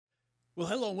Well,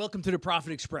 hello and welcome to the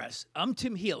Profit Express. I'm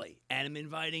Tim Healy, and I'm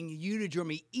inviting you to join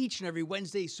me each and every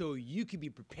Wednesday so you can be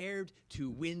prepared to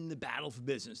win the battle for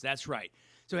business. That's right.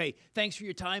 So, hey, thanks for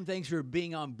your time. Thanks for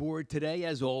being on board today,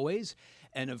 as always.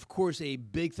 And of course, a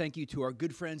big thank you to our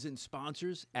good friends and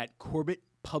sponsors at Corbett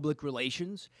Public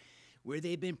Relations, where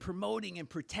they've been promoting and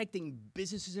protecting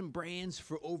businesses and brands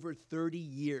for over 30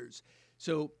 years.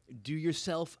 So do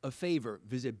yourself a favor.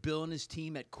 Visit Bill and his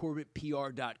team at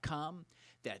CorbettPR.com.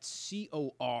 That's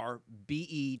CorbettPR.com.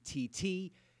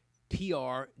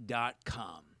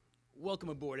 Welcome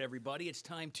aboard, everybody. It's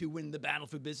time to win the battle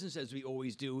for business, as we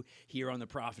always do here on the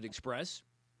Profit Express.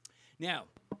 Now,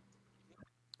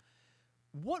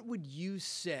 what would you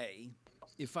say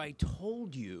if I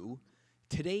told you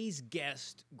today's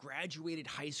guest graduated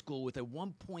high school with a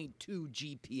 1.2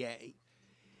 GPA?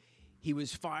 He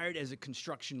was fired as a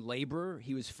construction laborer.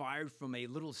 He was fired from a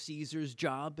Little Caesars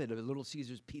job at a Little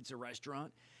Caesars pizza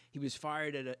restaurant. He was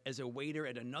fired as a waiter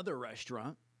at another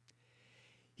restaurant.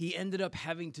 He ended up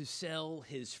having to sell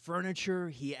his furniture.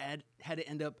 He had to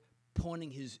end up pawning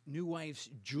his new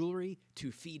wife's jewelry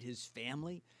to feed his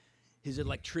family. His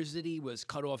electricity was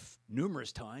cut off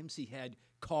numerous times. He had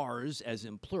cars, as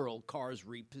in plural, cars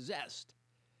repossessed.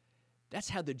 That's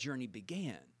how the journey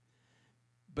began.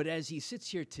 But as he sits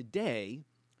here today,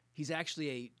 he's actually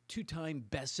a two-time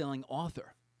best-selling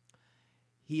author.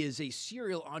 He is a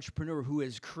serial entrepreneur who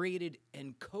has created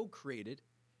and co-created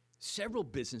several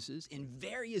businesses in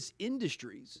various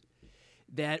industries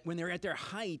that when they're at their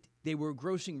height, they were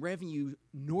grossing revenue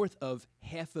north of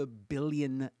 $500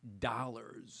 million.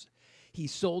 He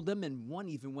sold them and one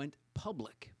even went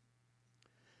public.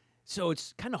 So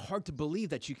it's kind of hard to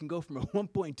believe that you can go from a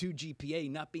 1.2 GPA,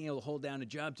 not being able to hold down a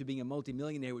job, to being a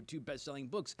multimillionaire with two best-selling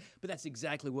books. But that's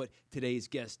exactly what today's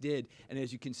guest did. And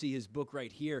as you can see, his book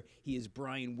right here, he is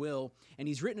Brian Will. And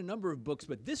he's written a number of books,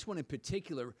 but this one in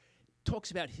particular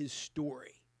talks about his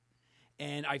story.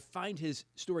 And I find his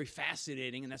story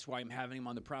fascinating, and that's why I'm having him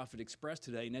on the Profit Express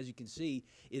today. And as you can see,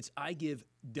 it's I Give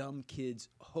Dumb Kids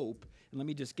Hope. And let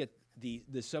me just get the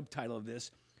subtitle of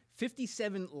this.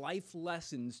 57 life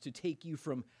lessons to take you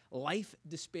from life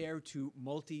despair to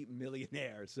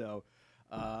multi-millionaire. So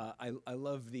I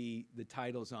love the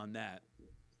titles on that.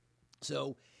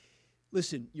 So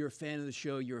listen, you're a fan of the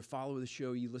show, you're a follower of the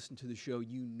show, you listen to the show,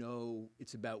 you know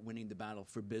it's about winning the battle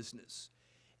for business.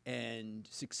 And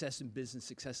success in business,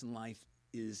 success in life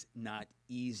is not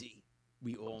easy.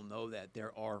 We all know that.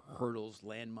 There are hurdles,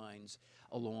 landmines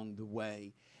along the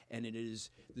way. And it is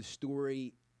the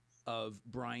story of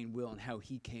Brian Will and how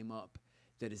he came up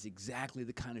that is exactly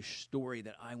the kind of story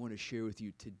that I want to share with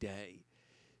you today.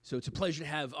 So it's a pleasure to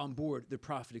have on board the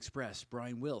Profit Express,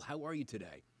 Brian Will. How are you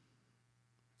today?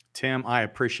 Tim, I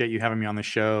appreciate you having me on the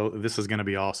show. This is going to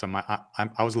be awesome.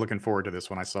 I was looking forward to this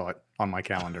when I saw it on my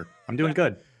calendar. I'm doing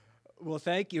good. Well,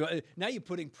 thank you. Now you're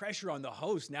putting pressure on the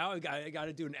host. Now I got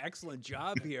to do an excellent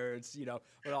job here. It's,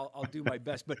 but I'll do my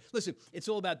best. But listen, it's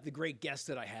all about the great guests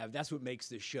that I have. That's what makes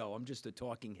this show. I'm just a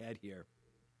talking head here.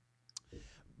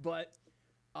 But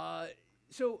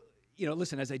so,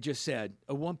 listen, as I just said,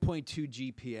 a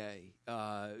 1.2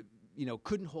 GPA,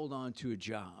 couldn't hold on to a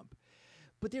job.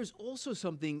 But there's also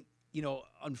something,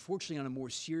 unfortunately, on a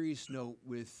more serious note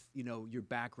with, your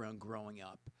background growing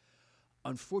up.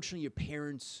 Unfortunately, your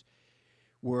parents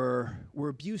were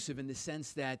abusive in the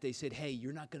sense that they said, hey,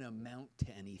 you're not going to amount to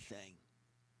anything.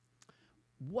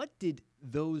 What did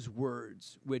those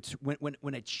words, which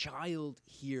when a child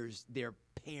hears their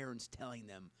parents telling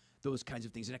them those kinds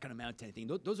of things, they're not going to amount to anything,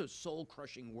 those are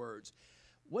soul-crushing words.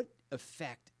 What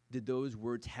effect did those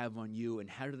words have on you, and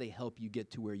how do they help you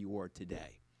get to where you are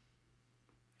today?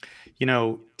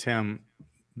 Tim,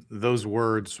 those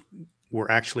words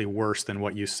were actually worse than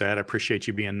what you said. I appreciate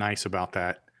you being nice about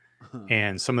that.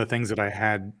 And some of the things that I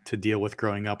had to deal with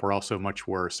growing up were also much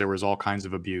worse. There was all kinds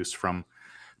of abuse, from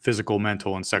physical,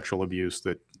 mental, and sexual abuse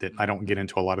that I don't get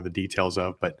into a lot of the details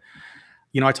of. But,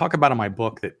 I talk about in my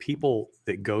book that people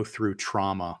that go through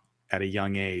trauma at a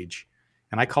young age,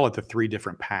 and I call it the three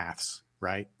different paths,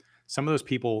 right? Some of those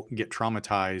people get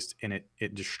traumatized and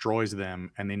it destroys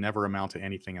them, and they never amount to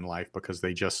anything in life because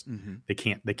Mm-hmm.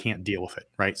 they can't deal with it,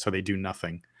 right? So they do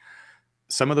nothing.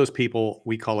 Some of those people,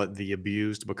 we call it the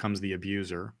abused becomes the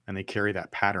abuser, and they carry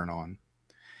that pattern on.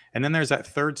 And then there's that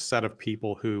third set of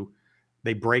people who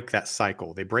they break that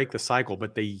cycle. They break the cycle,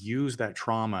 but they use that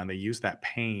trauma and they use that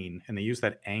pain and they use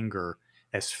that anger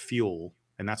as fuel.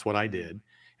 And that's what I Mm. did.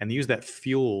 And they use that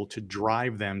fuel to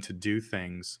drive them to do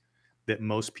things that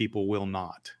most people will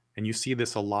not. And you see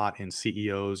this a lot in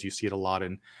CEOs, you see it a lot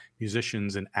in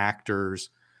musicians and actors,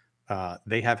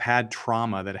 they have had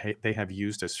trauma that they have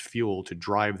used as fuel to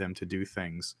drive them to do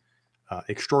things,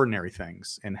 extraordinary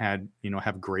things, and had,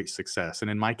 have great success.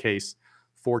 And in my case,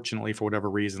 fortunately, for whatever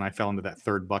reason, I fell into that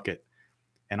third bucket,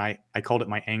 and I called it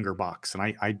my anger box. And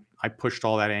I pushed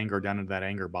all that anger down into that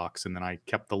anger box, and then I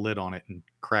kept the lid on it and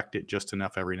cracked it just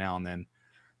enough every now and then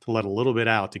to let a little bit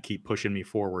out to keep pushing me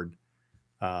forward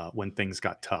when things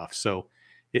got tough. So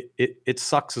it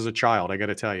sucks as a child, I got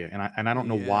to tell you. And I don't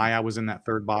know Yeah. why I was in that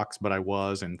third box, but I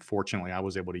was, and fortunately, I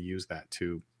was able to use that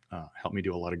to help me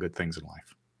do a lot of good things in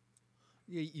life.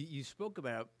 Yeah, you spoke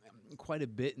about quite a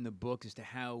bit in the book as to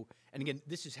how, and again,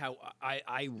 this is how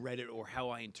I read it or how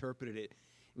I interpreted it.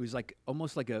 It was like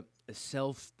almost like a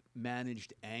self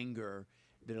managed anger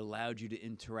that allowed you to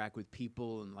interact with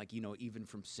people and, like, even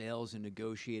from sales and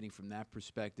negotiating from that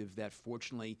perspective, that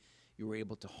fortunately you were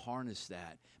able to harness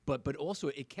that. But also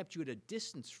it kept you at a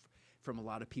distance from a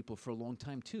lot of people for a long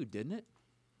time too, didn't it?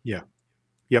 Yeah.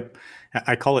 Yep.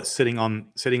 I call it sitting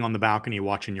on the balcony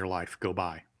watching your life go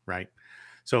by, right?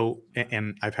 So,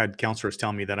 and I've had counselors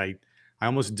tell me that I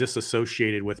almost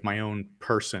disassociated with my own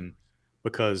person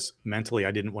because mentally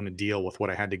I didn't want to deal with what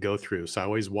I had to go through. So I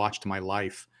always watched my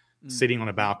life sitting on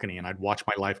a Mm-hmm. balcony, and I'd watch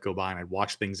my life go by, and I'd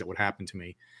watch things that would happen to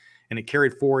me. And it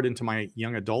carried forward into my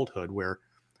young adulthood where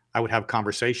I would have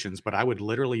conversations, but I would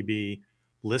literally be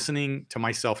listening to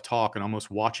myself talk and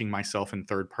almost watching myself in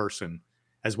third person,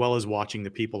 as well as watching the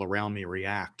people around me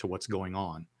react to what's going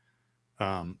on.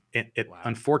 It Wow.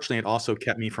 unfortunately, it also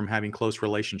kept me from having close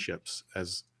relationships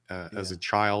as Yeah. a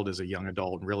child, as a young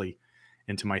adult, and really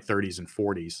into my 30s and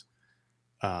 40s,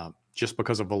 just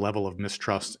because of a level of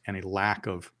mistrust and a lack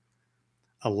of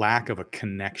a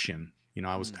connection. I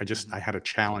Mm-hmm. had a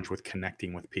challenge with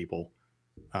connecting with people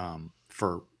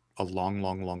for a long,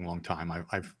 long, long, long time.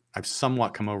 I've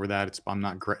somewhat come over that. I'm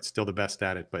not still the best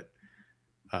at it, but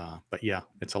yeah,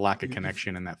 it's a lack of You've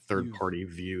connection and that third you've party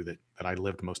view that I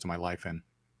lived most of my life in.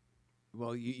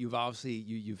 Well, you've obviously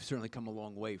you've certainly come a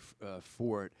long way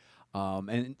for it,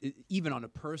 and even on a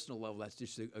personal level, that's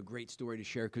just a great story to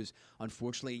share. Because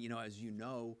unfortunately, as you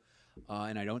know,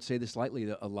 and I don't say this lightly,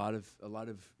 that a lot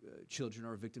of children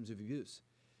are victims of abuse.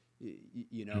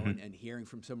 Hmm. And hearing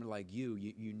from someone like you,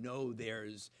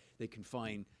 they can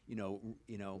find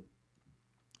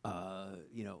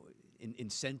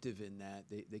incentive in that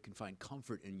they can find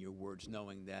comfort in your words,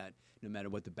 knowing that no matter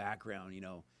what the background,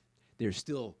 there's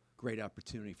still great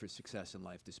opportunity for success in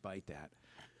life despite that.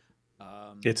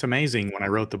 Um, It's amazing when I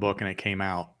wrote the book and it came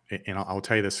out. And I'll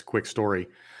tell you this quick story.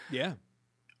 yeah.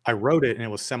 I wrote it and it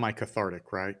was semi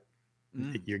cathartic, right?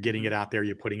 You're getting Mm-hmm. it out there,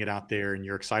 you're putting it out there, and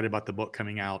you're excited about the book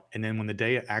coming out. And then when the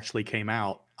day it actually came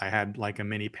out, I had like a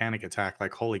mini panic attack,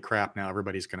 like, holy crap, now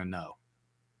everybody's going to know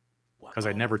Wow. because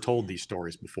I'd Oh never told yeah. these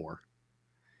stories before.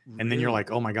 And then you're Really?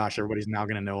 like, oh my gosh, everybody's now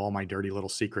going to know all my dirty little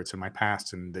secrets and my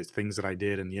past and the things that I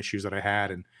did and the issues that I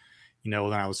had. And,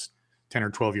 when I was 10 or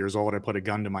 12 years old, I put a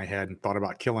gun to my head and thought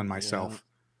about killing Yeah. myself.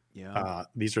 Yeah.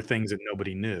 These are things that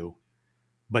nobody knew.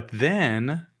 But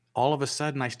then all of a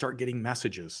sudden, I start getting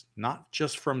messages, not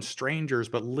just from strangers,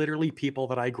 but literally people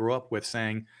that I grew up with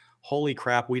saying, holy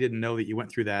crap, we didn't know that you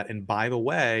went through that. And by the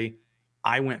way,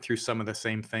 I went through some of the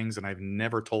same things and I've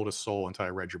never told a soul until I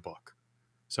read your book.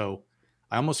 So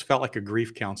I almost felt like a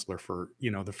grief counselor for,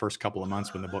 the first couple of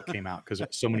months when the book came out because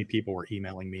so many people were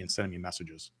emailing me and sending me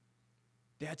messages.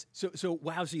 That's so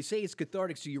wow. So you say it's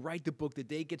cathartic. So you write the book, the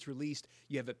day it gets released,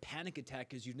 you have a panic attack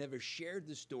because you've never shared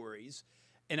the stories.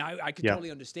 And I could Yeah.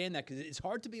 totally understand that because it's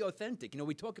hard to be authentic.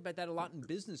 We talk about that a lot in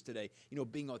business today,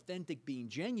 being authentic, being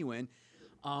genuine.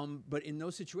 But in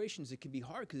those situations, it can be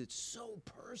hard because it's so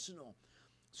personal.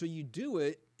 So you do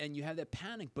it and you have that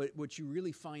panic. But what you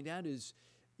really find out is,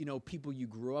 people you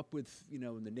grew up with,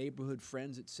 in the neighborhood,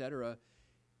 friends, etc.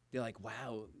 They're like,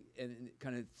 wow, and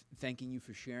kind of thanking you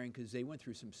for sharing because they went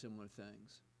through some similar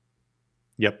things.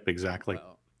 Yep, exactly.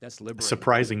 Well, that's A liberating.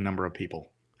 surprising number of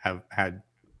people have had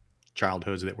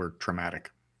childhoods that were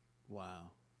traumatic.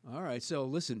 Wow. All right. So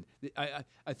listen, I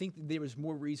think there was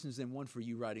more reasons than one for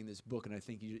you writing this book, and I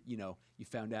think you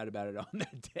found out about it on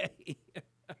that day.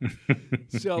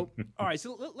 So all right.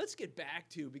 So let's get back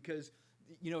to, because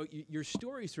your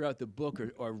stories throughout the book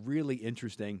are really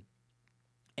interesting.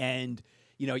 And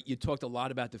you talked a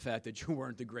lot about the fact that you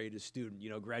weren't the greatest student,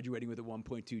 graduating with a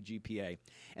 1.2 GPA.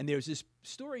 And there's this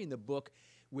story in the book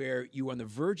where you were on the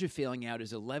verge of failing out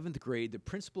as 11th grade. The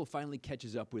principal finally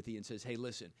catches up with you and says, hey,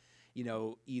 listen,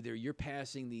 either you're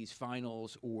passing these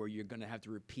finals or you're going to have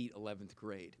to repeat 11th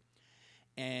grade.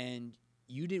 And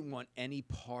you didn't want any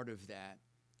part of that.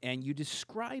 And you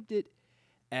described it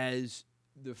as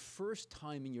the first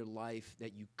time in your life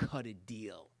that you cut a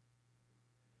deal.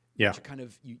 Yeah. that you kind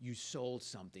of you sold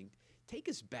something. Take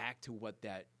us back to what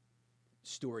that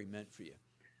story meant for you.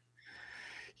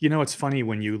 You know, it's funny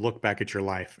when you look back at your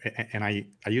life, and I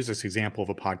use this example of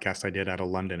a podcast I did out of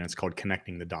London. It's called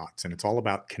Connecting the Dots, and it's all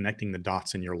about connecting the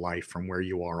dots in your life from where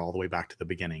you are all the way back to the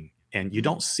beginning. And you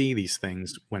don't Mm. see these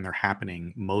things when they're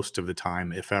happening most of the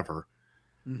time, if ever.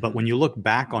 But Hmm. when you look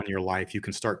back on your life, you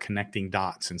can start connecting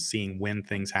dots and seeing when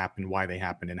things happened, why they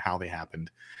happened, and how they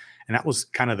happened. And that was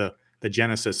kind of the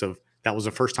genesis of that was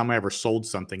the first time I ever sold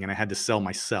something, and I had to sell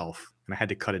myself, and I had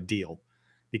to cut a deal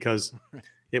because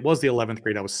it was the 11th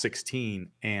grade. I was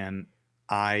 16, and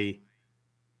I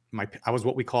I was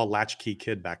what we call a latchkey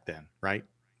kid back then, right?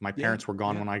 My Yeah, parents were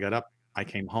gone yeah. when I got up. I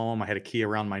came home. I had a key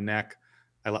around my neck.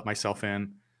 I let myself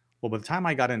in. Well, by the time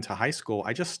I got into high school,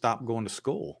 I just stopped going to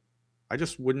school. I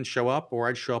just wouldn't show up, or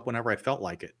I'd show up whenever I felt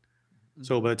like it.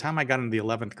 So Hmm. by the time I got into the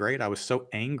 11th grade, I was so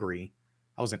angry.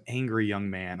 I was an angry young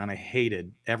man, and I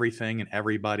hated everything and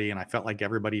everybody, and I felt like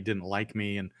everybody didn't like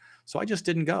me. And so I just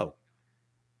didn't go.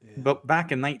 Yeah. But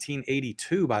back in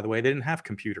 1982, by the way, they didn't have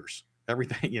computers.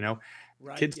 Everything,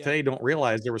 Right. kids Yeah. today don't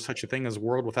realize there was such a thing as a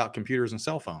world without computers and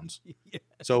cell phones. Yes.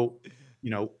 So, you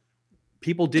know,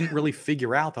 people didn't really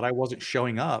figure out that I wasn't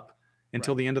showing up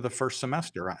until Right. the end of the first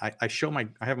semester. I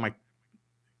have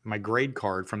my grade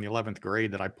card from the 11th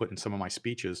grade that I put in some of my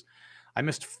speeches. I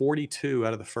missed 42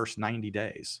 out of the first 90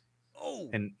 days, Oh.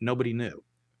 and nobody knew.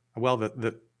 Well,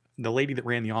 the lady that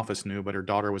ran the office knew, but her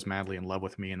daughter was madly in love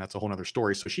with me, and that's a whole other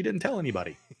story. So she didn't tell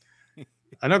anybody.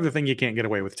 Another thing you can't get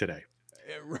away with today.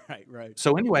 Right. Right.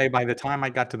 So anyway, by the time I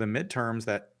got to the midterms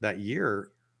that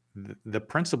year, the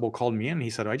principal called me in and he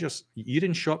said, you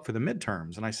didn't show up for the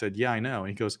midterms. And I said, yeah, I know. And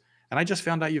he goes, and I just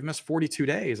found out you've missed 42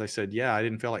 days. I said, yeah, I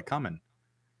didn't feel like coming.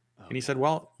 Oh And he said, God.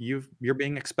 well, you're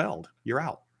being expelled. You're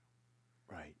out.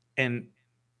 Right. And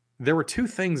there were two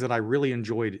things that I really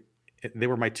enjoyed. They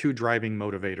were my two driving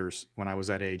motivators when I was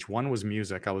that age. One was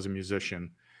music. I was a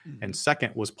musician. Hmm. And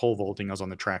second was pole vaulting. I was on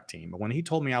the track team. But when he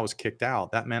told me I was kicked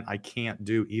out, that meant I can't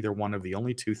do either one of the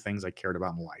only two things I cared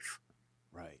about in life.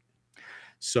 Right.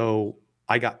 So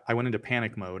I went into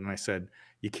panic mode and I said,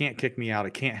 you can't kick me out.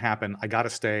 It can't happen. I got to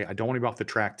stay. I don't want to be off the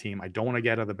track team. I don't want to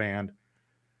get out of the band.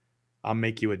 I'll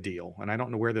make you a deal. And I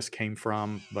don't know where this came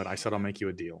from, but I said, I'll make you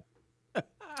a deal.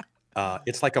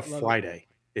 It's like a Love it. Friday.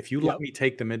 If you let Yep. me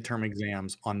take the midterm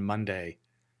exams on Monday,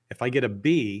 if I get a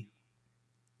B,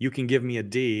 you can give me a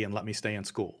D and let me stay in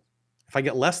school. If I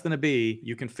get less than a B,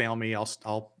 you can fail me.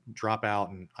 I'll drop out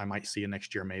and I might see you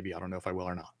next year. Maybe. I don't know if I will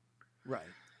or not. Right.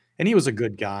 And he was a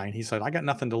good guy. And he said, I got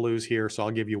nothing to lose here. So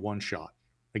I'll give you one shot.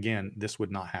 Again, this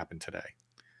would not happen today.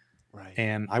 Right.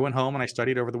 And I went home and I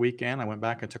studied over the weekend. I went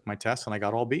back and took my tests and I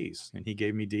got all B's. And he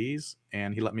gave me D's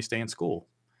and he let me stay in school.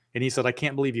 And he said, I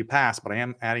can't believe you passed, but I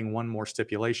am adding one more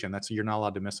stipulation. That's you're not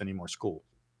allowed to miss any more school.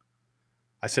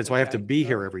 I said, so I have to Okay. be All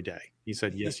here right. every day. He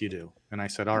said, yes, you do. And I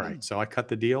said, all right. So I cut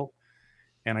the deal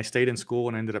and I stayed in school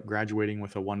and ended up graduating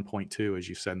with a 1.2, as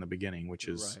you said in the beginning, which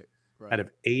is Right. out Right.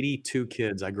 of 82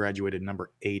 kids, I graduated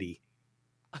number 80,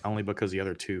 only because the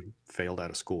other two failed out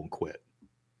of school and quit.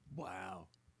 Wow.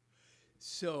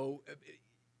 So,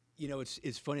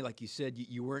 it's funny. Like you said,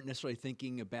 you weren't necessarily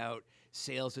thinking about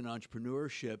sales and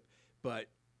entrepreneurship, but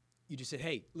you just said,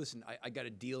 "Hey, listen, I got a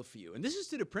deal for you." And this is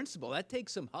to the principal. That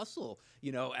takes some hustle,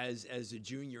 as a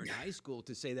junior in high school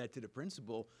to say that to the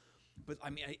principal. But I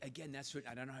mean, again, that's what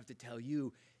I don't have to tell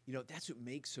you. That's what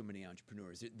makes so many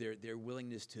entrepreneurs. Their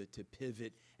willingness to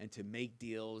pivot and to make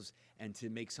deals and to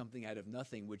make something out of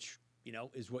nothing, which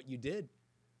is what you did.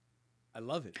 I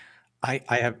love it.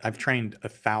 I've trained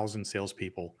 1,000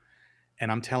 salespeople,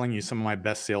 and I'm telling you, some of my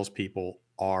best salespeople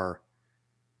are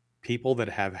people that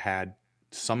have had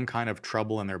some kind of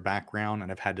trouble in their background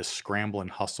and have had to scramble and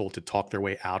hustle to talk their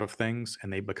way out of things,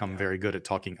 and they become Yeah. very good at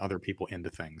talking other people into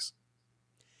things.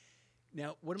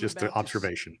 Now, what I'm Just the about to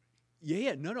observation. Yeah,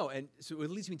 yeah, no, no. And so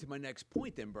it leads me to my next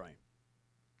point then, Brian.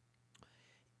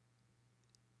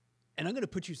 And I'm going to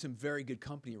put you in some very good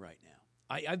company right now.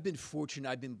 I've been fortunate.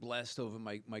 I've been blessed over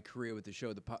my career with the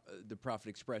show, the Profit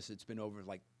Express. It's been over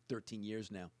like 13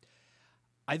 years now.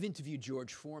 I've interviewed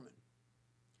George Foreman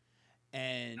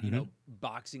and, Mhm.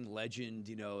 boxing legend,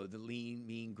 the lean,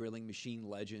 mean grilling machine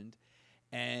legend.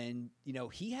 And,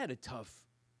 he had a tough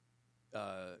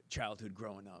childhood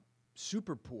growing up,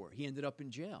 super poor. He ended up in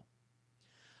jail.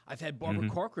 I've had Barbara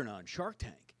Mhm. Corcoran on Shark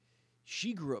Tank.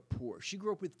 She grew up poor. She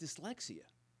grew up with dyslexia.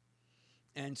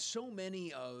 And so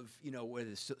many of,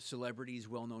 whether celebrities,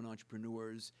 well-known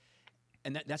entrepreneurs,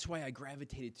 and that's why I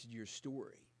gravitated to your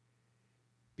story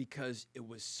because it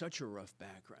was such a rough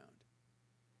background.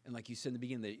 And like you said in the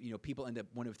beginning, that people end up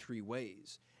one of three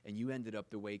ways, and you ended up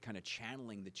the way kind of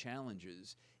channeling the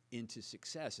challenges into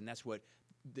success, and that's what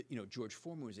George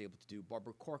Foreman was able to do,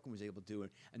 Barbara Corcoran was able to do,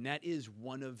 and that is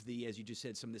one of the, as you just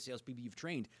said, some of the salespeople you've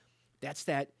trained. That's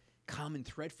that common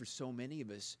thread for so many of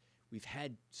us. We've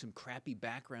had some crappy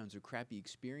backgrounds or crappy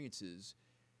experiences,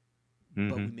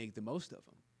 but we make the most of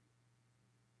them.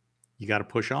 You got to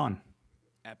push on.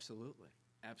 Absolutely.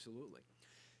 Absolutely.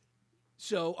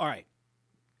 So, all right.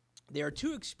 There are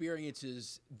two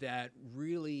experiences that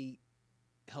really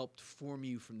helped form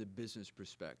you from the business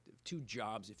perspective, two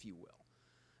jobs, if you will.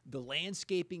 The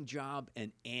landscaping job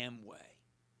and Amway.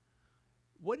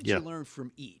 What did you learn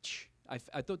from each? I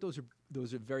thought those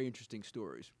are very interesting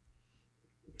stories.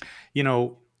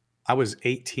 I was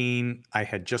 18. I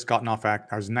had just gotten off I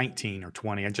was 19 or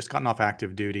 20. I'd just gotten off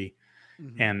active duty.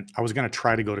 And I was going to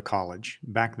try to go to college.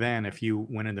 Back then, if you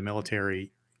went in the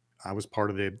military, I was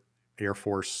part of the Air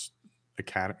Force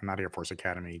Academy, not Air Force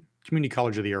Academy, Community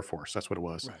College of the Air Force. That's what it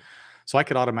was. Right. So I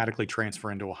could automatically transfer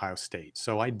into Ohio State.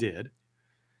 So I did.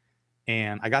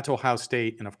 And I got to Ohio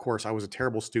State. And of course, I was a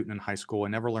terrible student in high school. I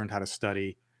never learned how to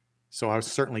study. So I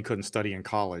certainly couldn't study in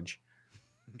college.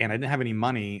 And I didn't have any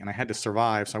money and I had to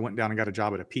survive. So I went down and got a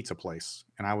job at a pizza place.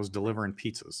 And I was delivering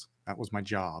pizzas. That was my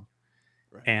job.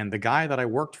 Right. And the guy that I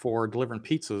worked for delivering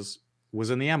pizzas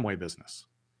was in the Amway business.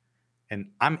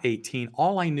 And I'm 18.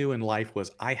 All I knew in life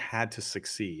was I had to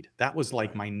succeed. That was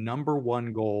like my number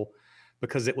one goal,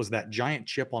 because it was that giant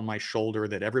chip on my shoulder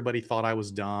that everybody thought I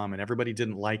was dumb and everybody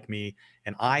didn't like me.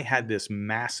 And I had this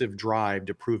massive drive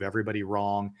to prove everybody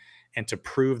wrong and to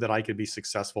prove that I could be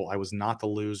successful. I was not the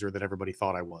loser that everybody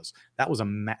thought I was. That was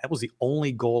the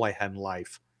only goal I had in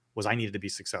life, was I needed to be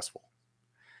successful.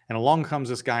 And along comes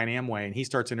this guy in Amway, and he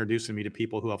starts introducing me to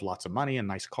people who have lots of money and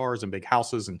nice cars and big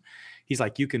houses. And he's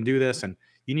like, you can do this, and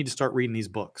you need to start reading these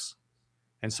books.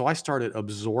 And so I started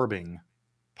absorbing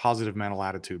positive mental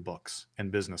attitude books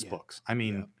and business books. I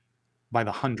mean, by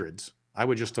the hundreds. I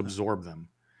would just absorb them.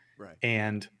 Right.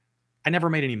 And I never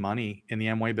made any money in the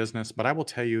Amway business, but I will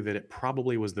tell you that it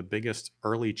probably was the biggest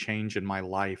early change in my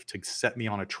life to set me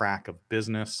on a track of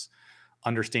business,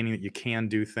 understanding that you can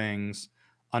do things,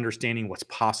 understanding what's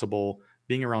possible,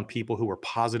 being around people who were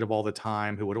positive all the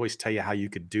time, who would always tell you how you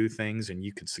could do things and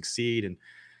you could succeed. And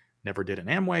never did an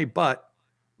Amway, but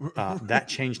that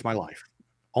changed my life,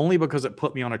 only because it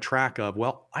put me on a track of,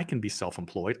 well, I can be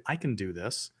self-employed. I can do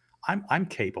this. I'm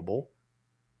capable.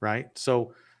 Right.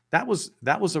 So that was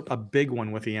a big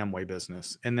one with the Amway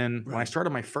business. And then when I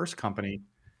started my first company,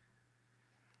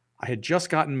 I had just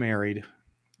gotten married.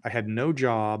 I had no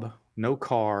job, no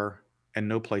car, and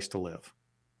no place to live.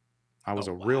 I was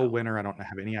a real winner. I don't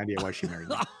have any idea why she married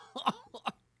me.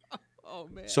 Oh,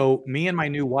 man. So me and my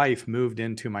new wife moved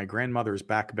into my grandmother's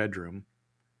back bedroom,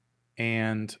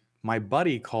 and my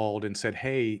buddy called and said,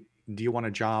 hey, do you want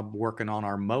a job working on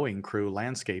our mowing crew,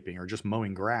 landscaping, or just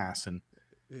mowing grass? And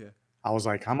I was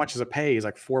like, how much does it pay? He's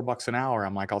like, $4 an hour.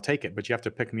 I'm like, I'll take it, but you have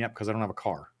to pick me up because I don't have a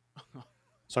car.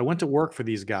 So I went to work for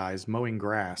these guys mowing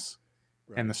grass.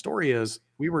 And the story is,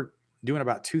 we were doing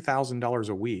about $2,000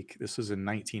 a week. This is in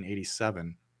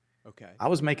 1987. Okay. I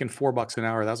was making $4 an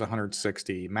hour. That was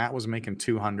 160. Matt was making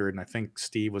 200, and I think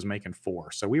Steve was making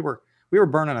 4. So we were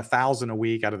burning 1,000 a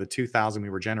week out of the 2,000 we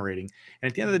were generating. And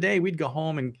at the end of the day, we'd go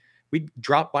home and we'd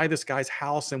drop by this guy's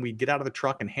house and we'd get out of the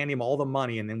truck and hand him all the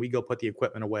money. And then we go put the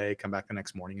equipment away, come back the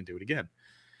next morning and do it again.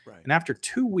 Right. And after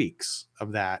 2 weeks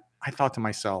of that, I thought to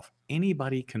myself,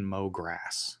 anybody can mow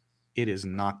grass. It is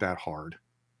not that hard.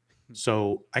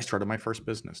 So I started my first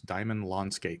business, Diamond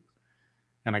Lawnscape.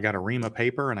 And I got a ream of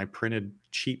paper and I printed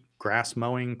cheap grass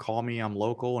mowing, call me, I'm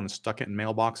local, and stuck it in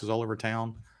mailboxes all over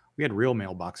town. We had real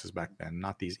mailboxes back then,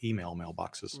 not these email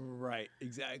mailboxes. Right,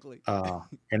 exactly.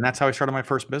 And that's how I started my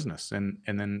first business. And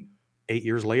then 8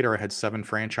 years later, I had 7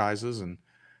 franchises, and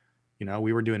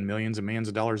we were doing millions and millions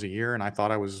of dollars a year. And I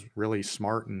thought I was really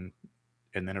smart, and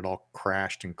then it all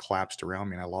crashed and collapsed around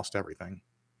me, and I lost everything.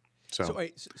 So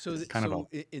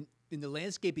in the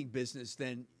landscaping business,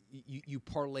 then you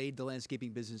parlayed the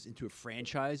landscaping business into a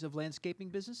franchise of landscaping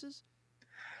businesses?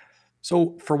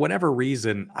 So for whatever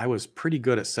reason, I was pretty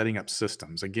good at setting up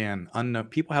systems. Again,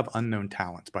 people have unknown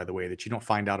talents, by the way, that you don't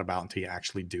find out about until you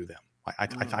actually do them.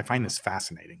 I find this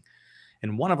fascinating.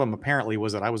 And one of them apparently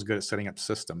was that I was good at setting up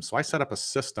systems. So I set up a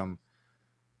system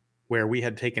where we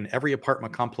had taken every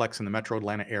apartment complex in the metro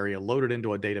Atlanta area, loaded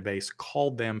into a database,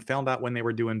 called them, found out when they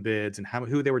were doing bids and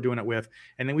who they were doing it with.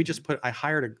 And then I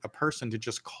hired a person to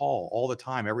just call all the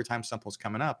time, every time something was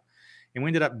coming up. And we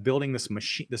ended up building this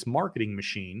marketing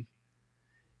machine.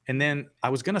 And then I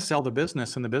was going to sell the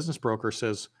business, and the business broker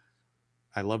says,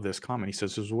 I love this comment. He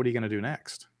says, what are you going to do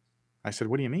next? I said,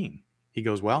 what do you mean? He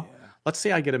goes, well, let's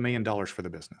say I get $1 million for the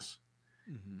business.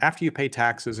 Hmm. After you pay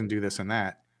taxes and do this and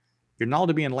that, you're not allowed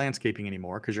to be in landscaping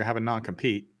anymore because you're having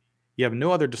non-compete. You have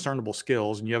no other discernible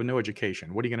skills and you have no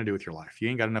education. What are you going to do with your life? You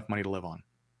ain't got enough money to live on.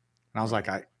 And I was like,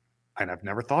 Right. I've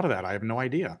never thought of that. I have no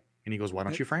idea. And he goes, why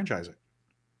don't That- you franchise it?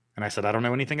 And I said, I don't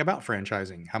know anything about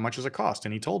franchising. How much does it cost?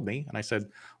 And he told me, and I said,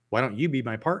 why don't you be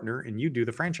my partner and you do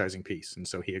the franchising piece? And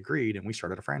so he agreed, and we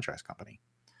started a franchise company.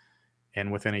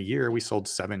 And within a year, we sold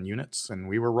 7 units and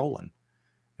we were rolling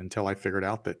until I figured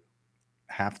out that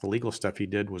half the legal stuff he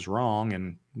did was wrong.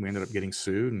 And we ended up getting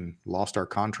sued and lost our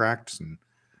contracts and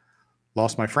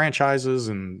lost my franchises,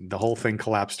 and the whole thing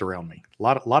collapsed around me. A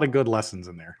lot of good lessons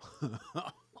in there. Oh,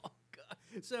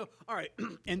 God. So, all right,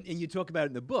 and you talk about it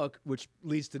in the book, which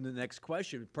leads to the next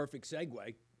question. Perfect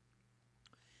segue.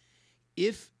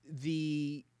 If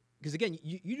the Because again,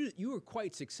 you were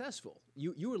quite successful.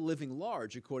 You were living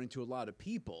large, according to a lot of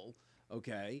people.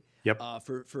 Okay, Yep.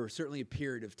 for certainly a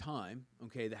period of time.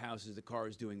 Okay, the houses, the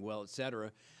cars, doing well,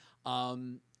 etc.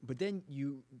 But then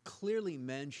you clearly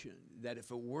mentioned that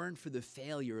if it weren't for the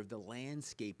failure of the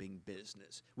landscaping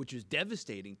business, which was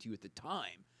devastating to you at the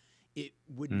time, it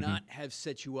would Hmm. not have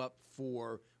set you up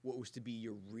for what was to be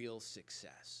your real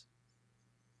success.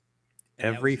 And that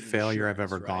was Every the failure I've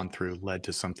insurance, ever right? gone through led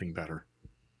to something better.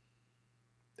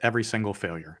 Every single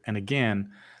failure. And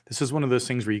again, this is one of those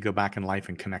things where you go back in life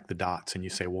and connect the dots and you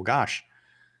say, well, gosh,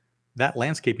 that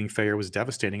landscaping failure was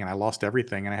devastating and I lost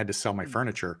everything and I had to sell my Mm.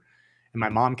 furniture. And my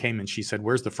mom came and she said,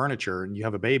 where's the furniture? And you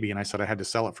have a baby. And I said, I had to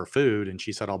sell it for food. And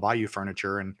she said, I'll buy you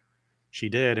furniture. And she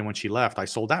did. And when she left, I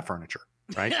sold that furniture,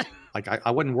 right? Like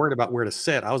I wasn't worried about where to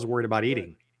sit. I was worried about Right.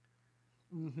 eating.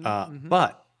 Mm-hmm. Uh, Mm-hmm.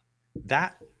 but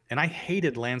that, and I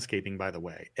hated landscaping, by the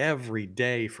way. Every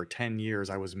day for 10 years,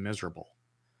 I was miserable.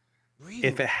 If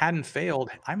it Really? hadn't failed,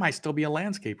 I might still be a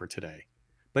landscaper today.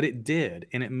 But it did.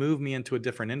 And it moved me into a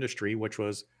different industry, which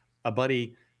was a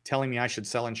buddy telling me I should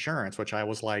sell insurance, which I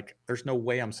was like, there's no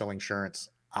way I'm selling insurance.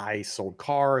 I sold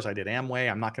cars. I did Amway.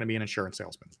 I'm not going to be an insurance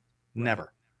salesman. Right.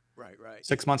 Never. Right. Right.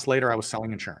 6 months later, I was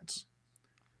selling insurance,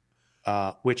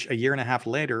 which a year and a half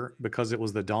later, because it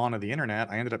was the dawn of the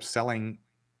internet, I ended up selling.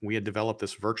 We had developed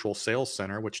this virtual sales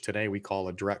center, which today we call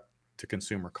a direct to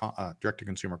consumer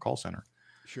call center.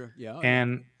 Sure. Yeah. Oh, yeah.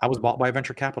 And I was bought by a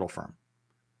venture capital firm.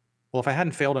 Well, if I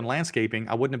hadn't failed in landscaping,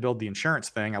 I wouldn't have built the insurance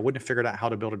thing. I wouldn't have figured out how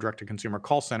to build a direct to consumer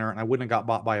call center, and I wouldn't have got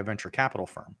bought by a venture capital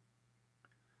firm,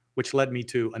 which led me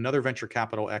to another venture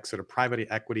capital exit, a private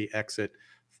equity exit,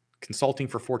 consulting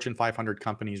for Fortune 500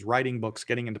 companies, writing books,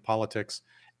 getting into politics.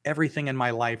 Everything in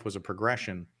my life was a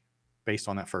progression based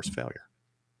on that first failure.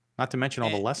 Not to mention all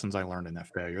the And, lessons I learned in that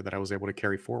failure that I was able to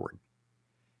carry forward.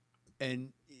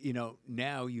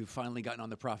 now you've finally gotten on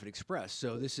the Profit Express.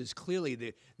 So this is clearly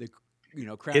the It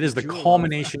crowning is the jewel of.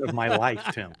 culmination of my life,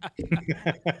 Tim.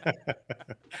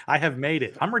 I have made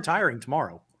it. I'm retiring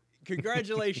tomorrow.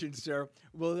 Congratulations, sir.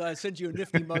 We'll send you a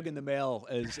nifty mug in the mail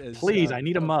as Please, I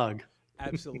need a mug.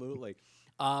 absolutely.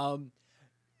 Um,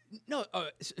 no,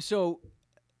 so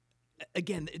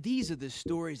again, these are the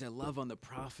stories I love on the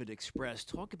Profit Express.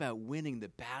 Talk about winning the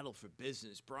battle for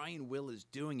business. Brian Will is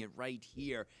doing it right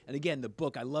here. And again, the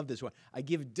book, I love this one. I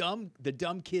give the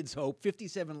dumb kids hope.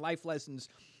 57 life lessons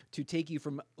to take you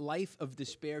from life of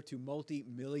despair to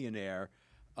multi-millionaire.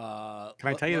 Can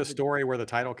I tell you the Love it. story where the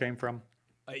title came from?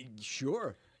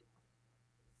 Sure.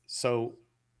 So,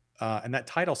 and that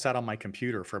title sat on my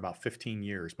computer for about 15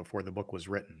 years before the book was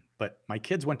written. But my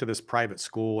kids went to this private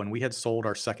school, and we had sold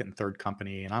our second and third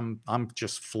company, and I'm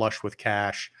just flush with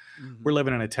cash. We're Hmm.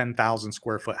 living in a 10,000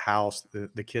 square foot house.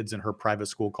 The kids in her private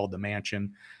school called the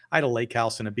Mansion. I had a lake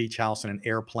house and a beach house and an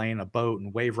airplane, a boat,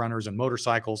 and wave runners and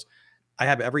motorcycles. I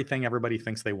have everything everybody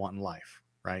thinks they want in life,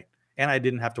 right? And I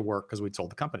didn't have to work because we'd sold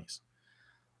the companies.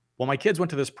 Well, my kids went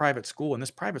to this private school, and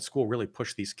this private school really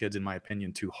pushed these kids, in my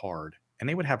opinion, too hard. And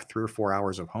they would have 3 or 4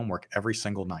 hours of homework every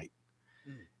single night.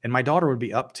 Mm. And my daughter would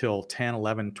be up till 10,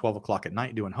 11, 12 o'clock at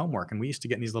night doing homework. And we used to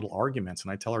get in these little arguments,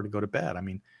 and I'd tell her to go to bed. I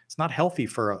mean, it's not healthy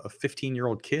for a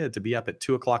 15-year-old kid to be up at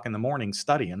 2 o'clock in the morning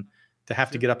studying, to have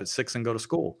to Sure. get up at 6 and go to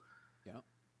school. Yeah.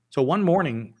 So one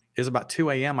morning, is about 2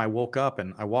 a.m. I woke up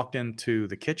and I walked into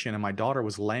the kitchen, and my daughter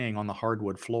was laying on the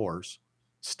hardwood floors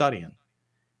studying.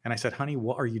 And I said, honey,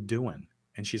 what are you doing?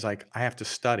 And she's like, I have to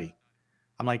study.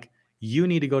 I'm like, you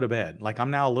need to go to bed. Like, I'm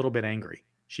now a little bit angry.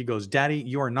 She goes, Daddy,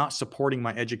 you are not supporting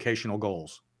my educational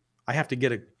goals. I have to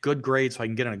get a good grade so I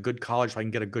can get in a good college, so I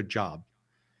can get a good job.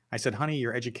 I said, honey,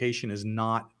 your education is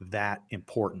not that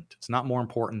important. It's not more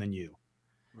important than you.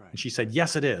 Right. And she said,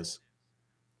 yes, it is.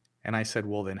 And I said,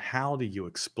 well, then how do you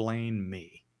explain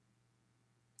me?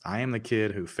 I am the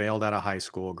kid who failed out of high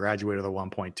school, graduated with a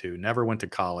 1.2, never went to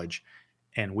college,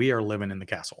 and we are living in the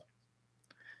castle.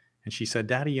 And she said,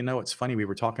 Daddy, it's funny. We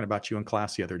were talking about you in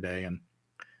class the other day, and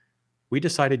we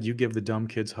decided you give the dumb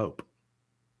kids hope.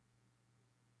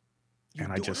 Your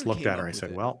And I just daughter looked came at her. up I with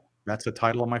said, it. well, that's the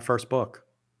title of my first book.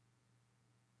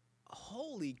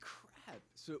 Holy crap!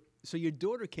 So your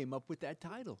daughter came up with that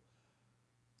title.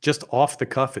 Just off the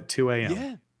cuff at 2 a.m.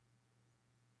 Yeah.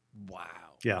 Wow.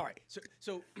 Yeah. All right. So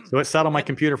So it sat on my that,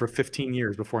 computer for 15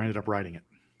 years before I ended up writing it.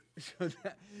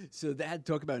 so that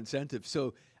talk about incentive.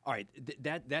 So all right,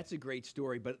 that's a great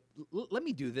story. But let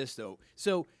me do this though.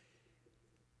 So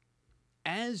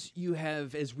as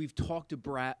we've talked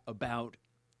about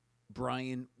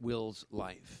Brian Will's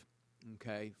life,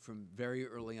 okay, from very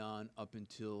early on up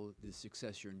until the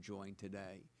success you're enjoying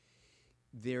today,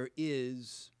 there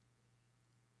is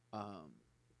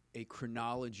a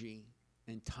chronology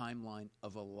and timeline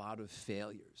of a lot of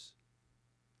failures.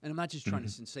 And I'm not just trying to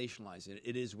sensationalize it.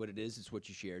 It is what it is. It's what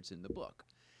you shared. It's in the book.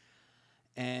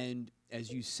 And as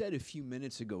you said a few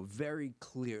minutes ago, very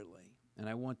clearly, and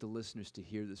I want the listeners to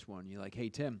hear this one, you're like, hey,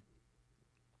 Tim,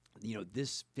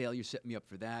 this failure set me up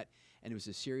for that. And it was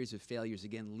a series of failures,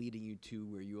 again, leading you to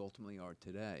where you ultimately are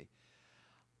today.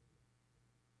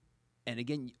 And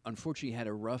again, unfortunately, you had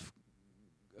a rough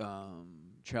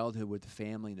childhood with the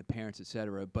family and the parents, et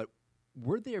cetera. But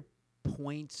were there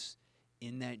points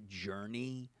in that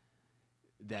journey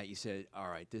that you said, all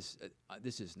right, this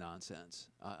is nonsense.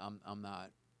 I'm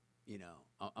not,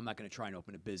 I'm not going to try and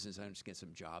open a business. I'm just get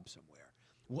some job somewhere.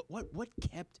 What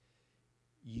kept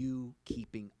you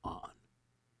keeping on?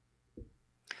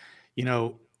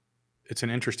 It's an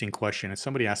interesting question. And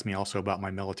somebody asked me also about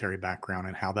my military background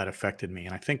and how that affected me.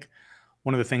 And I think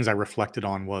one of the things I reflected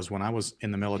on was when I was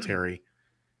in the military,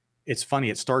 it's funny,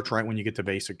 it starts right when you get to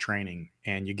basic training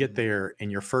and you get there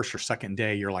and your first or second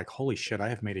day, you're like, holy shit, I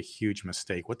have made a huge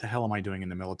mistake. What the hell am I doing in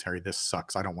the military? This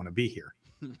sucks. I don't want to be here.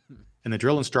 And the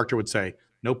drill instructor would say,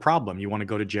 no problem. You want to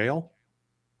go to jail?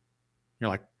 You're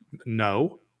like,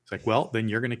 no. It's like, well, then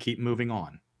you're going to keep moving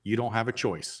on. You don't have a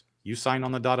choice. You signed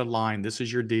on the dotted line. This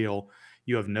is your deal.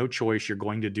 You have no choice. You're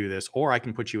going to do this, or I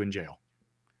can put you in jail.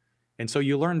 And so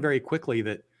you learn very quickly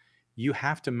that you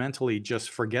have to mentally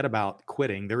just forget about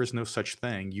quitting. There is no such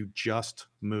thing. You just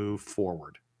move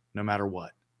forward no matter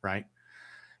what, right?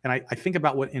 And I think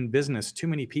about what in business, too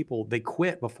many people, they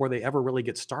quit before they ever really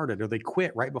get started, or they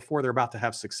quit right before they're about to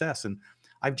have success. And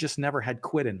I've just never had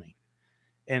quit in me.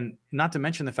 And not to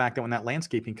mention the fact that when that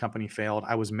landscaping company failed,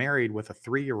 I was married with a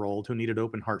 3-year-old who needed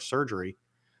open heart surgery.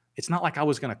 It's not like I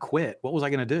was going to quit. What was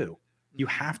I going to do? You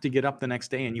have to get up the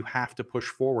next day and you have to push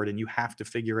forward and you have to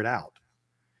figure it out.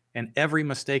 And every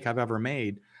mistake I've ever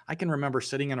made, I can remember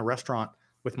sitting in a restaurant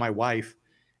with my wife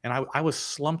and I was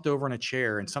slumped over in a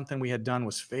chair and something we had done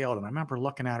was failed. And I remember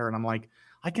looking at her and I'm like,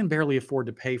 I can barely afford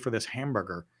to pay for this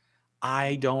hamburger.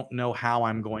 I don't know how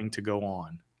I'm going to go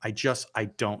on. I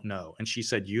don't know. And she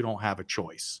said, you don't have a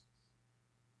choice.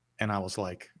 And I was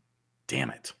like, damn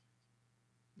it.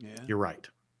 Yeah. You're right.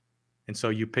 And so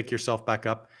you pick yourself back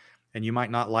up and you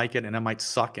might not like it and it might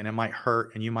suck and it might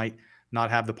hurt and you might not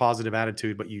have the positive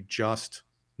attitude, but you just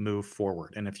move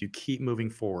forward. And if you keep moving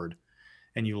forward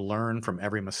and you learn from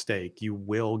every mistake, you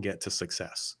will get to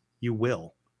success. You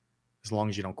will, as long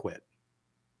as you don't quit.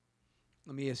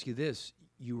 Let me ask you this.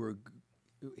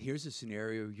 Here's a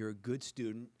scenario. You're a good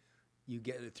student. You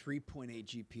get a 3.8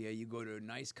 GPA. You go to a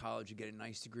nice college. You get a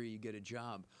nice degree. You get a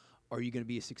job. Are you going to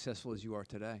be as successful as you are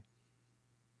today?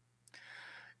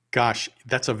 Gosh,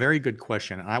 that's a very good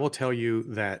question. And I will tell you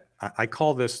that I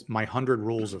call this my 100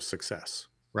 rules of success,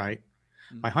 right?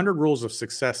 My 100 rules of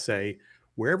success say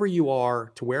wherever you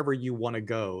are to wherever you want to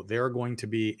go, there are going to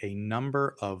be a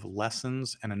number of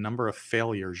lessons and a number of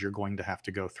failures you're going to have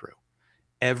to go through.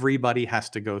 Everybody has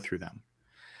to go through them.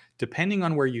 Depending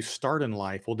on where you start in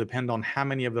life will depend on how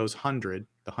many of those 100,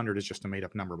 the 100 is just a made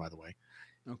up number, by the way,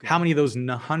 Okay. how many of those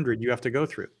 100 you have to go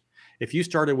through. If you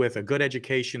started with a good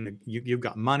education, you've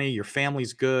got money, your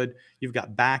family's good, you've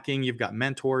got backing, you've got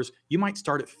mentors, you might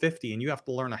start at 50 and you have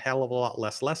to learn a hell of a lot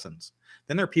less lessons.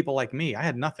 Then there are people like me. I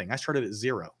had nothing. I started at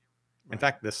 0. In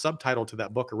fact, the subtitle to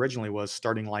that book originally was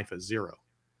Starting Life at 0.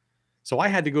 So I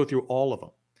had to go through all of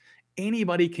them.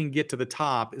 Anybody can get to the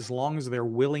top as long as they're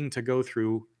willing to go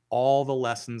through all the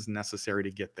lessons necessary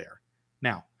to get there.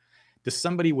 Now, does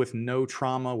somebody with no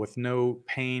trauma, with no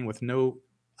pain, with no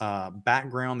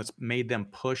background that's made them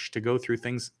push to go through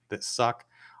things that suck,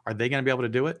 are they going to be able to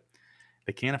do it?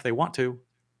 They can if they want to,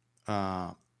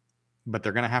 but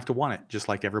they're going to have to want it just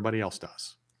like everybody else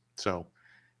does. So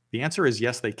the answer is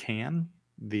yes, they can.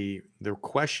 The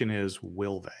question is,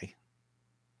 will they?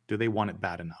 Do they want it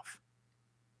bad enough?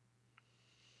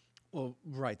 Well,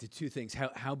 right. The two things.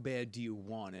 How bad do you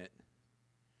want it?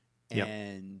 Yep.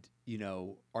 And,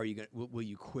 are you will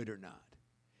you quit or not?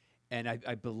 And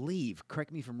I believe,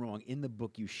 correct me if I'm wrong, in the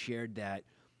book you shared that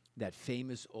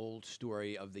famous old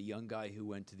story of the young guy who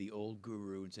went to the old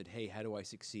guru and said, "Hey, how do I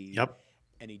succeed?" Yep.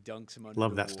 And he dunks him under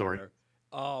Love the that story. water.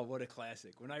 Oh, what a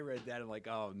classic! When I read that, I'm like,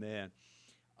 oh man.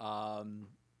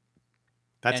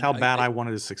 That's And how bad I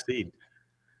wanted to succeed.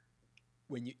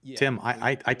 when you, yeah, Tim, when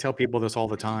you, I tell people this all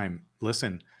the time.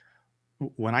 Listen,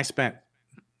 when I spent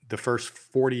the first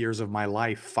 40 years of my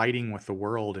life fighting with the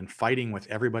world and fighting with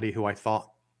everybody who I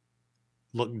thought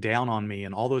looked down on me,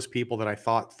 and all those people that I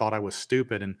thought I was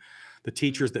stupid, and the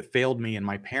teachers that failed me, and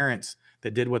my parents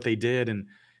that did what they did,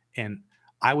 and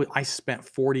I spent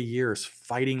 40 years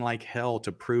fighting like hell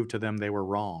to prove to them they were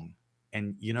wrong.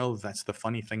 And that's the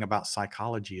funny thing about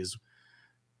psychology is,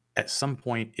 at some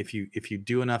point, if you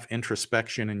do enough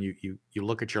introspection and you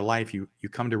look at your life, you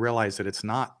come to realize that it's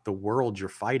not the world you're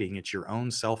fighting, it's your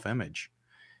own self-image.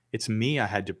 It's me I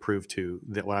had to prove to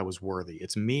that what I was worthy.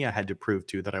 It's me I had to prove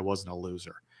to that I wasn't a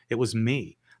loser. It was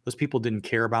me. Those people didn't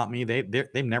care about me.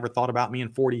 They've never thought about me in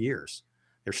 40 years.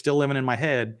 They're still living in my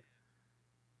head,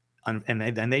 and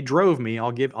they drove me.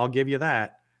 I'll give you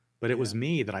that. But it was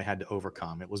me that I had to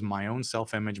overcome. It was my own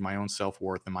self-image, my own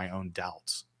self-worth, and my own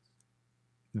doubts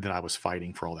that I was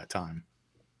fighting for all that time.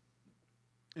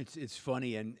 It's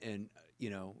funny, and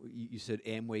you said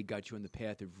Amway got you on the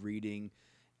path of reading,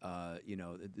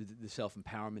 the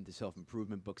self-empowerment, the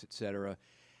self-improvement books, etc.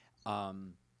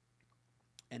 And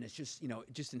it's just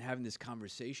just in having this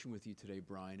conversation with you today,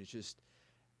 Brian, it's just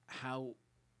how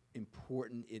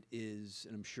important it is,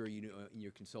 and I'm sure in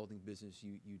your consulting business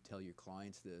you tell your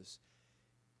clients this,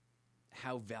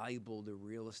 how valuable the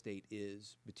real estate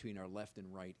is between our left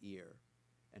and right ear,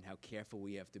 and how careful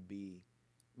we have to be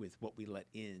with what we let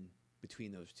in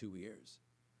between those two ears.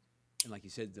 And like you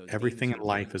said, everything in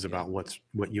life is about what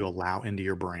you allow into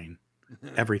your brain.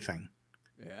 Everything.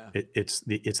 Yeah. It's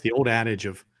the old adage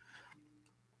of,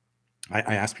 I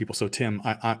ask people, so Tim,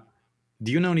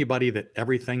 do you know anybody that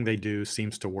everything they do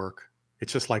seems to work?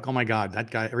 It's just like, oh my God,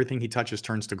 that guy, everything he touches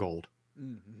turns to gold.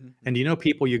 Mm-hmm. And do you know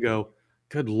people you go,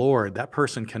 good Lord, that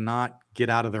person cannot get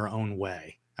out of their own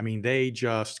way. I mean, they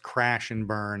just crash and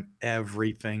burn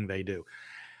everything they do.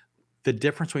 The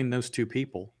difference between those two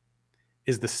people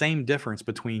is the same difference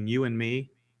between you and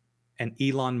me and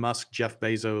Elon Musk, Jeff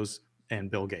Bezos, and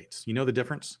Bill Gates. You know the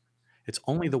difference? It's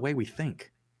only the way we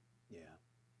think. Yeah.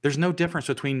 There's no difference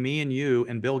between me and you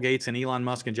and Bill Gates and Elon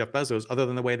Musk and Jeff Bezos other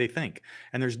than the way they think.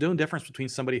 And there's no difference between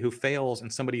somebody who fails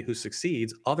and somebody who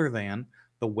succeeds other than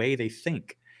the way they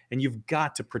think. And you've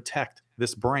got to protect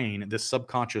this brain, this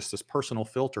subconscious, this personal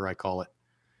filter, I call it.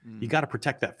 You got to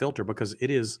protect that filter because it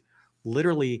is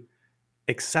literally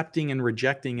accepting and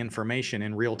rejecting information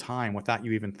in real time without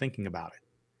you even thinking about it.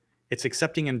 It's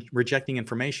accepting and rejecting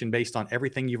information based on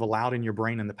everything you've allowed in your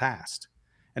brain in the past.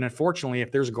 And unfortunately,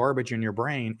 if there's garbage in your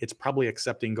brain, it's probably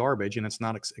accepting garbage and it's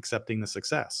not accepting the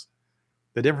success.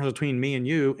 The difference between me and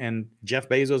you and Jeff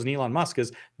Bezos and Elon Musk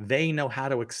is they know how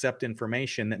to accept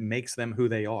information that makes them who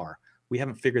they are. We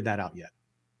haven't figured that out yet,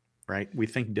 right? We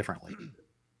think differently.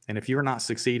 And if you're not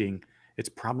succeeding, it's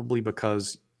probably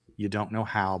because you don't know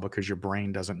how, because your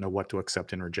brain doesn't know what to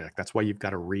accept and reject. That's why you've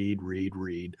got to read,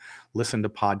 listen to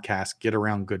podcasts, get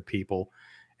around good people,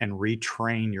 and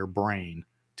retrain your brain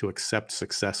to accept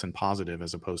success and positive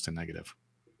as opposed to negative.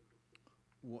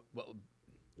 Well,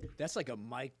 that's like a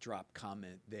mic drop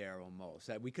comment there almost.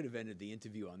 We could have ended the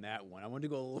interview on that one. I wanted to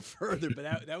go a little further,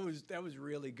 but that was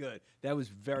really good. That was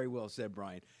very well said,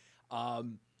 Brian.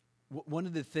 One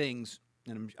of the things,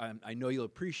 and I know you'll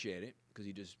appreciate it because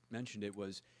you just mentioned it,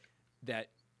 was that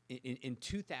in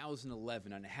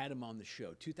 2011, and I had him on the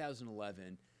show,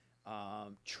 2011,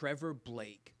 Trevor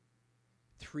Blake,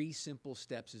 3 Simple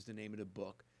Steps is the name of the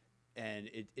book, and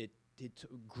it's a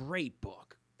great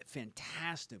book.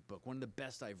 Fantastic book, one of the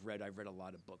best I've read. I've read a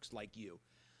lot of books like you.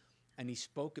 And he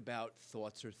spoke about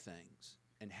thoughts are things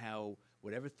and how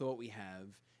whatever thought we have,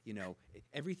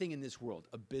 everything in this world,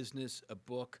 a business, a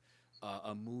book,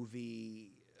 a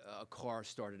movie, a car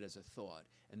started as a thought,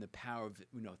 and the power of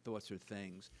thoughts are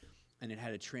things. And it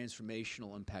had a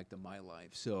transformational impact on my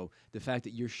life. So the fact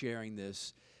that you're sharing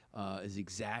this is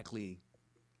exactly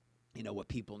what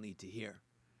people need to hear.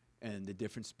 And the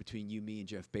difference between you, me, and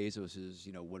Jeff Bezos is,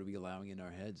 what are we allowing in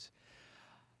our heads?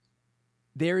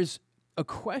 There's a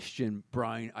question,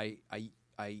 Brian, I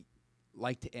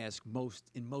like to ask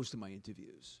in most of my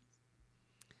interviews.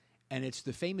 And it's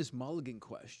the famous Mulligan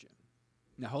question.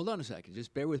 Now, hold on a second.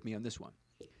 Just bear with me on this one.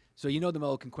 So the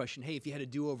Mulligan question, hey, if you had a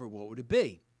do-over, what would it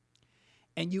be?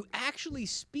 And you actually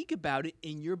speak about it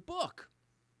in your book.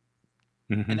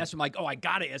 And Hmm. that's when I'm like, oh, I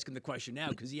got to ask him the question now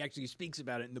because he actually speaks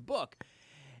about it in the book.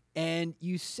 And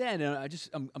you said,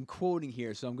 and I'm quoting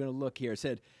here, so I'm going to look here. It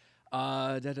said,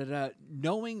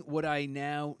 knowing what I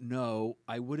now know,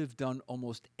 I would have done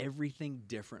almost everything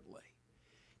differently.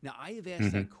 Now, I have asked Hmm.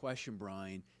 that question,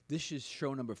 Brian. This is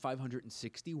show number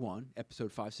 561,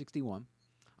 episode 561.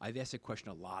 I've asked that question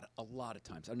a lot of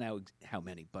times. I don't know how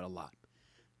many, but a lot.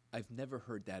 I've never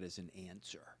heard that as an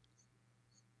answer.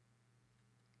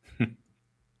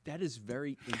 That is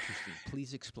very interesting.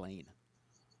 Please explain.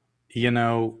 You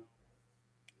know,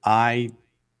 I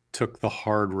took the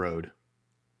hard road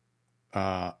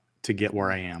uh, to get where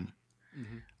I am.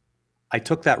 Mm-hmm. I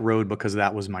took that road because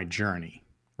that was my journey,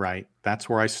 right? That's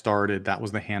where I started. That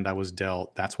was the hand I was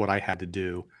dealt. That's what I had to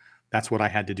do. That's what I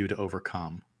had to do to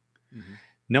overcome. Mm-hmm.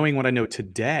 Knowing what I know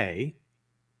today,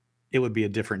 it would be a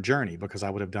different journey because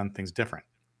I would have done things different.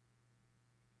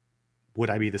 Would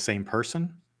I be the same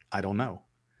person? I don't know.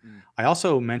 Mm. I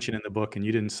also mentioned in the book, and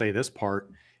you didn't say this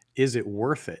part, is it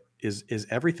worth it? Is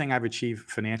everything I've achieved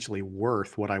financially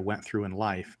worth what I went through in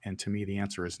life? And to me, the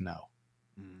answer is no.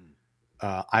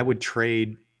 Mm. I would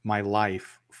trade my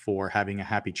life for having a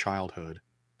happy childhood.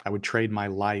 I would trade my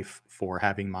life for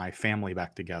having my family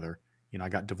back together. You know, I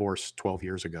got divorced 12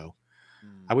 years ago.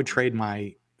 I would Mm. trade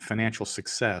my financial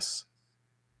success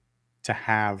to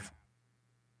have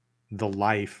the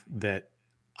life that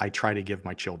I try to give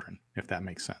my children, if that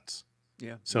makes sense. Yeah.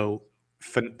 Yeah. So,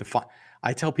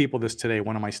 I tell people this today.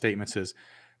 One of my statements is,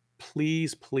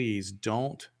 please, please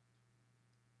don't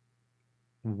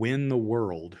win the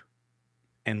world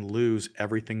and lose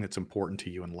everything that's important to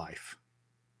you in life.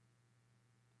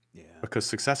 Yeah. Because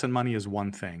success and money is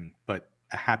one thing, but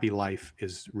a happy life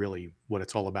is really what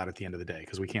it's all about at the end of the day,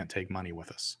 because we can't take money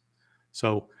with us.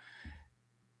 So,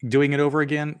 doing it over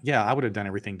again, yeah, I would have done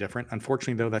everything different.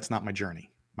 Unfortunately, though, that's not my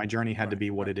journey. My journey had to Right. be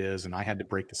what Right. it is, and I had to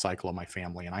break the cycle of my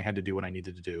family, and I had to do what I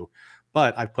needed to do.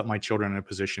 But I've put my children in a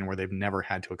position where they've never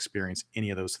had to experience any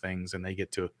of those things, and they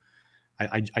get to.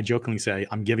 I jokingly say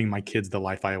I'm giving my kids the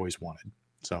life I always wanted.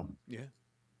 So Yeah.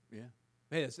 Yeah.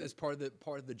 Hey, that's part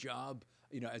of the job.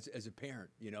 As a parent,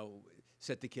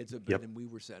 set the kids up better yep, than we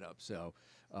were set up. So,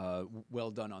 well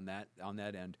done on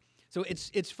that end. So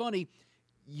it's funny.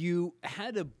 You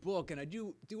had a book, and I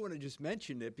do want to just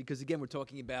mention it because again, we're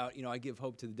talking about I give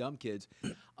hope to the dumb kids.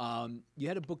 You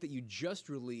had a book that you just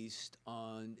released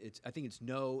on I think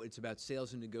it's about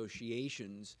sales and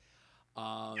negotiations. yep,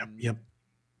 Um, yep.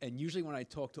 and usually when I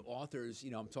talk to authors,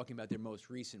 I'm talking about their most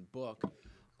recent book.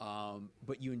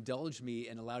 But you indulged me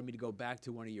and allowed me to go back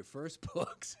to one of your first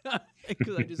books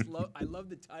because I love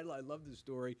the title, I love the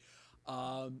story.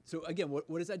 So again,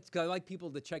 what is that? Because I like people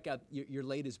to check out your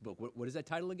latest book. What is that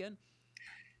title again?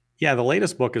 Yeah, the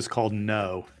latest book is called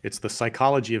No. It's the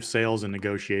psychology of sales and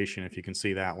negotiation. If you can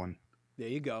see that one, There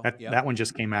you go. that Yep. that one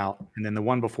just came out, and then the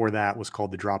one before that was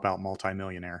called The Dropout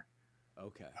Multimillionaire,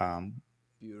 Okay. um,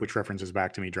 which Beautiful. references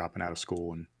back to me dropping out of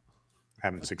school and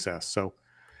having success. So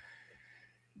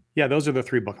yeah, those are the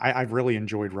three books. I've really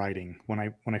enjoyed writing. When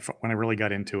I really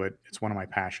got into it, it's one of my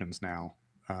passions now.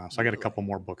 So I got a Really? couple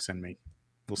more books in me.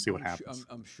 We'll see what I'm sure. happens.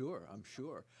 I'm sure. I'm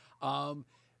sure. Um,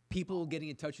 People getting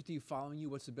in touch with you, following you.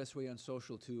 What's the best way on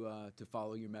social to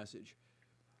follow your message?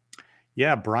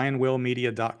 Yeah,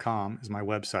 brianwillmedia.com is my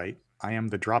website. I am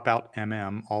the Dropout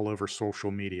MM all over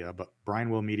social media, but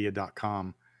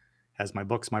brianwillmedia.com has my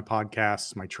books, my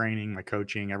podcasts, my training, my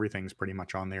coaching, everything's pretty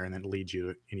much on there, and then it leads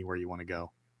you anywhere you want to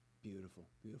go. Beautiful,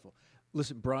 beautiful.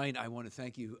 Listen, Brian, I want to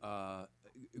thank you.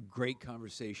 Great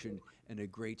conversation and a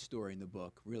great story in the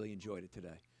book. Really enjoyed it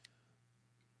today.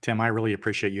 Tim, I really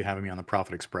appreciate you having me on the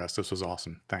Profit Express. This was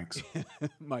awesome. Thanks.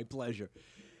 My pleasure.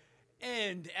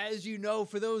 And as you know,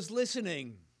 for those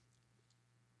listening,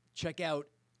 check out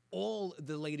all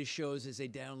the latest shows as they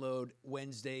download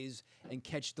Wednesdays and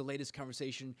catch the latest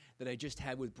conversation that I just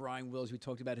had with Brian Wills. We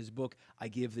talked about his book, I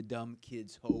Give the Dumb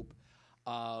Kids Hope.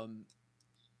 Um,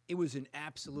 it was an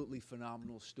absolutely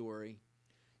phenomenal story.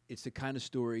 It's the kind of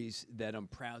stories that I'm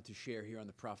proud to share here on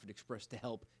the Profit Express to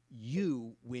help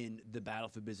you win the battle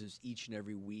for business each and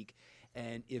every week.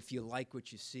 And if you like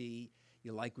what you see,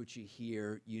 you like what you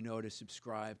hear, you know to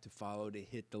subscribe, to follow, to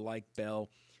hit the like bell,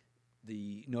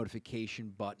 the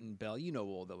notification button bell,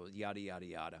 all those, yada, yada,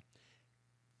 yada.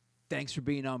 Thanks for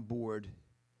being on board.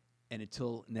 And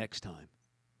until next time,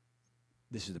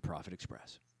 this is the Profit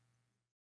Express.